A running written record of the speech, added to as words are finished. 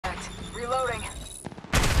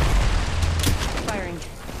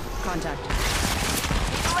Contact.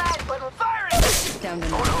 Glad, but firing! Down the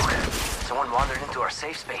Oh look, someone wandered into our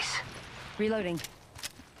safe space. Reloading.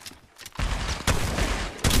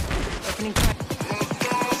 Opening crack.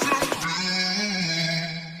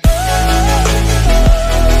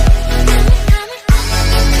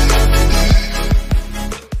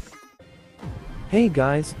 Hey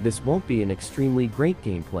guys, this won't be an extremely great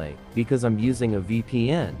gameplay, because I'm using a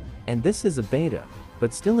VPN, and this is a beta,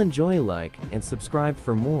 but still enjoy, like, and subscribe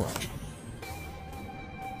for more.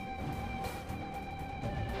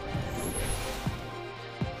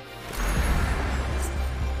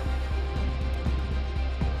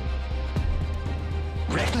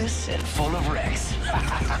 Reckless and full of wrecks.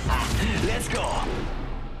 Let's go!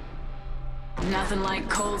 Nothing like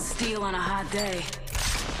cold steel on a hot day.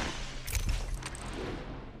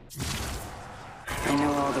 I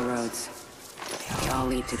know all the roads. They all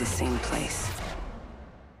lead to the same place.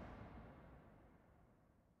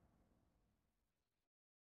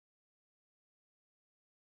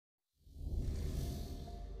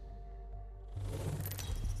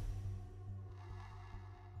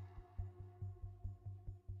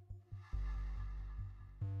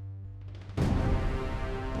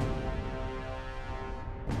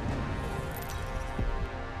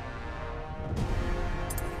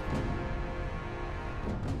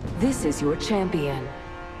 This is your champion.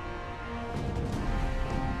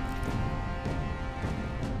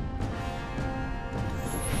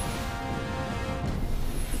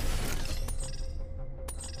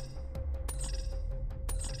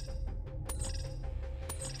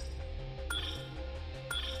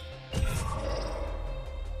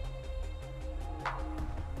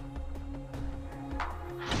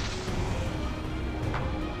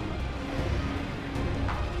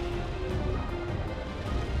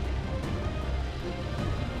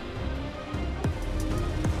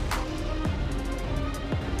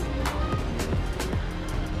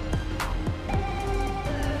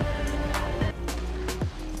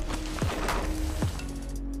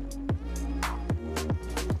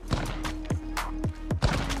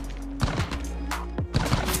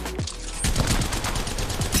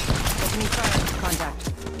 Contact.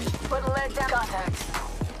 Put a leg down. Contact.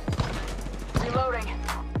 Reloading.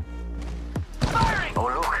 Firing! Oh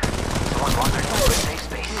look, someone wandered into our safe I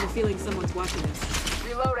space. have a feeling someone's watching us.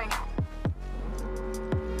 Reloading.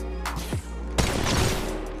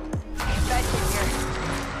 Med kit here.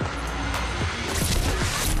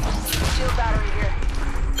 Shield battery here.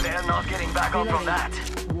 They're not getting back up from that.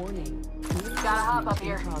 Warning. Gotta hop up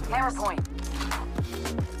here. Hammer point.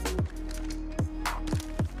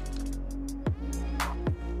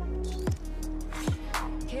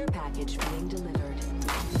 Care package being delivered.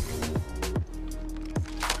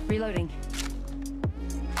 Reloading.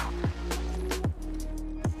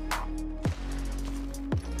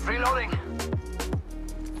 Reloading.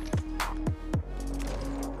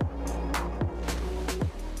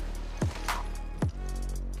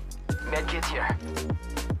 Medkit here.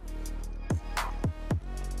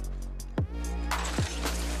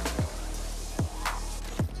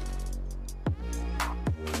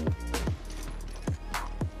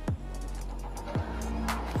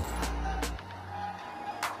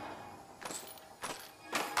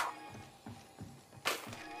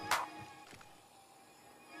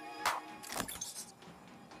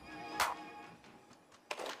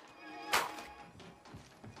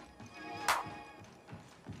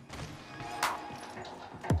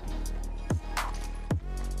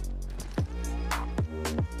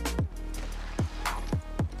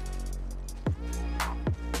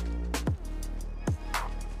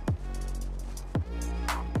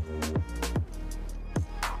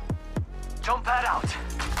 Jump pad out.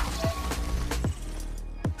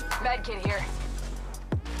 Med kit here.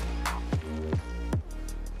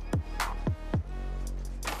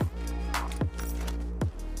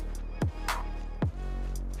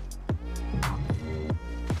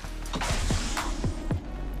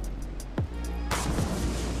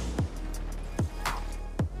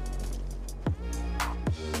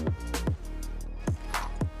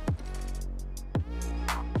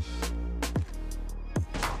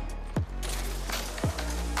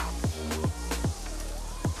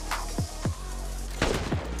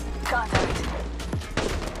 Contact.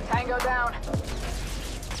 Tango down.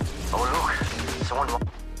 Oh look, someone.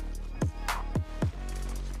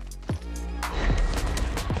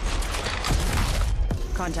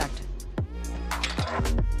 Contact.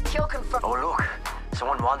 Kill confirmed. Oh look,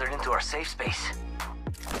 someone wandered into our safe space.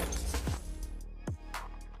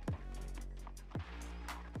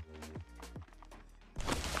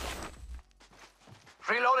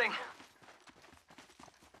 Reloading.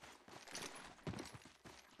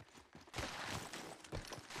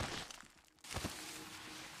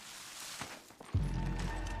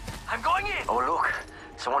 I'm going in! Oh, look.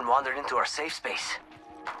 Someone wandered into our safe space.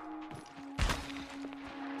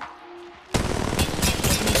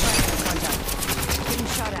 Contact. Getting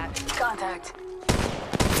shot at. Contact.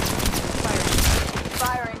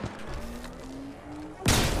 Firing.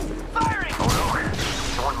 Firing. Oh, look.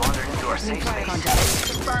 Someone wandered into our safe Fire space.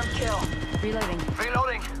 contact. Confirmed kill. Reloading.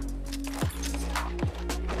 Reloading.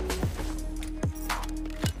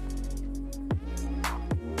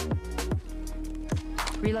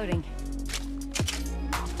 Reloading.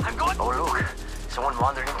 I'm going. Oh, look. Someone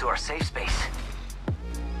wandered into our safe space.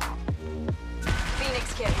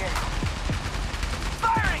 Phoenix kit here.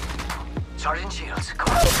 Firing! Sergeant Shields,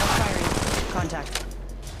 come on. Firing. Contact.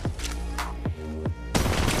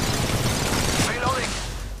 Reloading.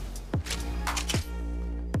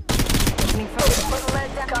 Opening fire. Put the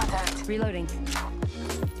lead down. Contact. Reloading.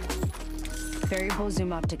 Variable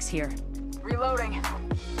zoom optics here. Reloading.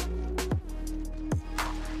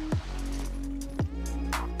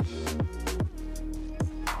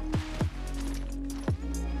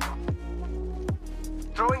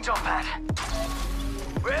 Throwing jump pad.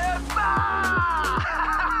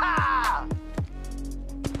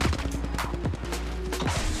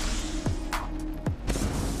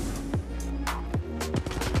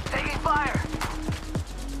 Taking fire.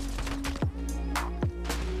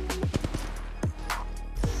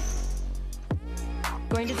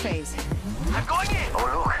 Going to phase. I'm going in.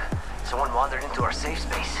 Oh, look. Someone wandered into our safe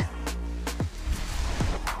space.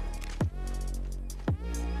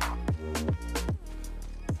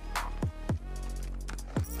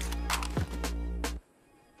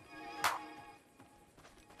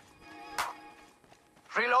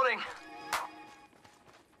 Reloading.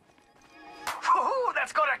 Woohoo,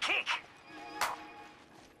 that's got a kick.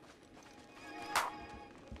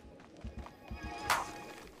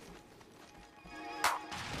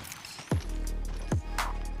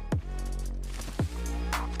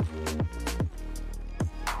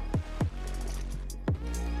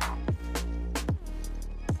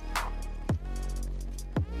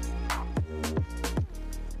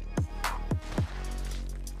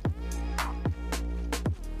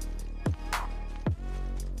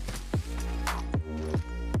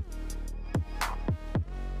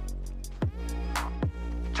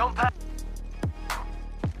 Jump pad.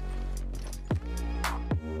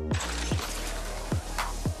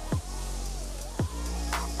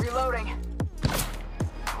 Reloading.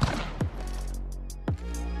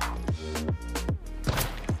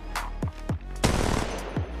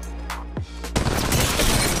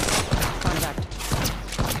 Contact.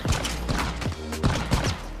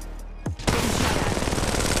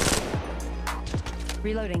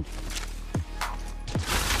 Reloading.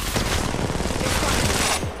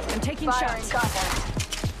 I'm taking Firing. shots. Contact.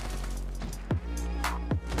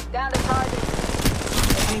 Down to target.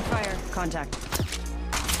 Opening fire. Contact.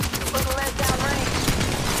 Put the lead down range.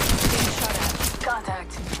 Getting shot at.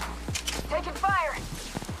 Contact. Taking fire.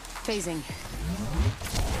 Phasing.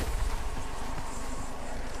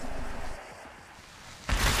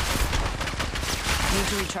 Need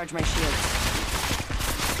to recharge my shields.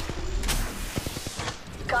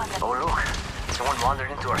 Contact. Oh, look. Someone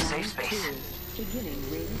wandered into our safe space. Beginning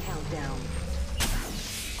ring countdown.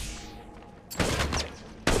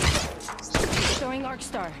 Showing arc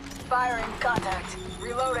star. Firing. Contact.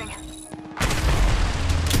 Reloading.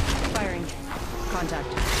 Firing. Contact.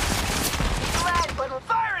 Lead. Put the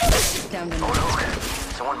firing. Down to Oh, look.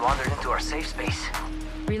 Someone wandered into our safe space.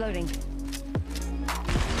 Reloading.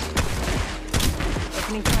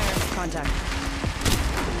 Opening fire. Contact.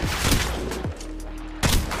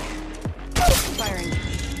 Firing.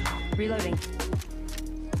 Reloading.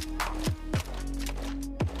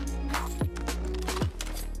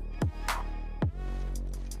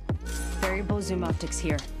 Variable zoom optics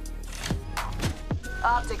here.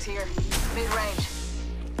 Optics here. Mid-range.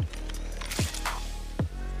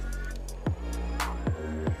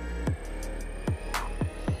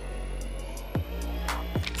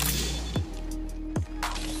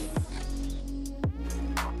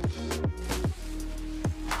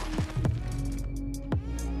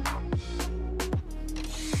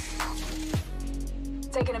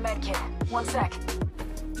 Taking a med kit. 1 sec.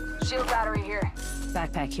 Shield battery here.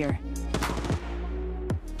 Backpack here.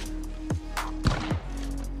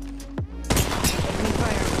 Opening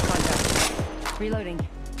fire. Contact. Reloading.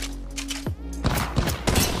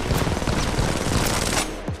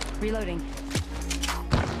 Reloading.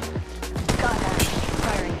 Contact.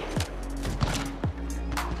 Firing.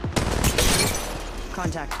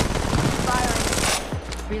 Contact.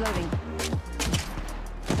 Firing. Reloading.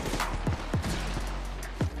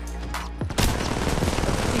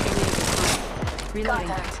 Reloading.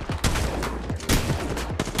 Contact.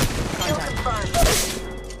 Kill confirmed.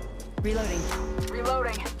 Reloading.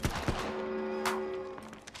 Reloading.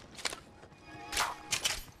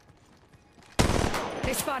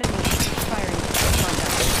 They spotted me. Firing.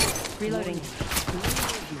 Contact. Reloading.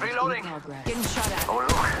 Reloading. Getting shot at. Oh,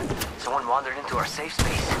 look. Someone wandered into our safe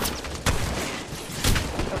space.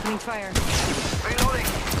 Opening fire. Reloading.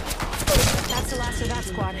 That's the last of that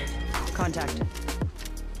squad. Contact.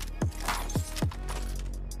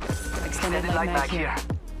 Extended light mag here.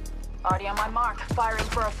 Already on my mark. Firing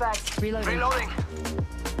for effect. Reloading. Reloading.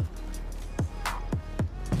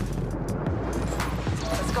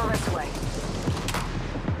 Let's go this way.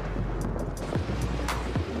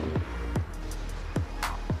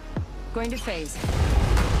 Going to phase.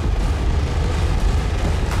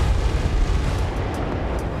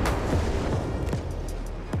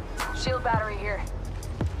 Shield battery here.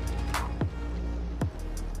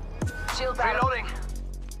 Shield battery. Reloading.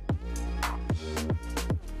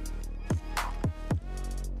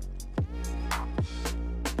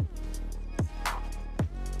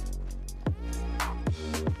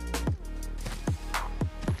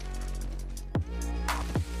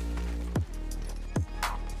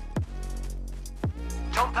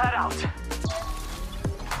 Jump pad out.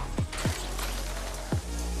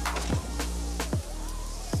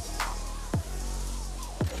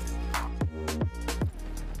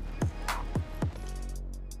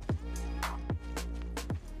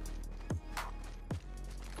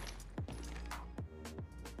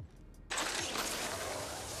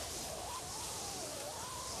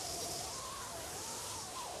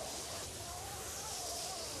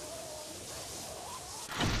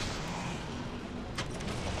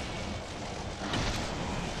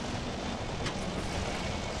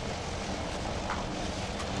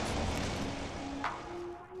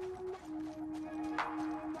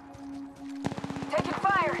 Taking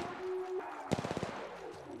fire.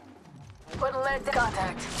 Putting lead to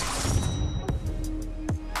contact.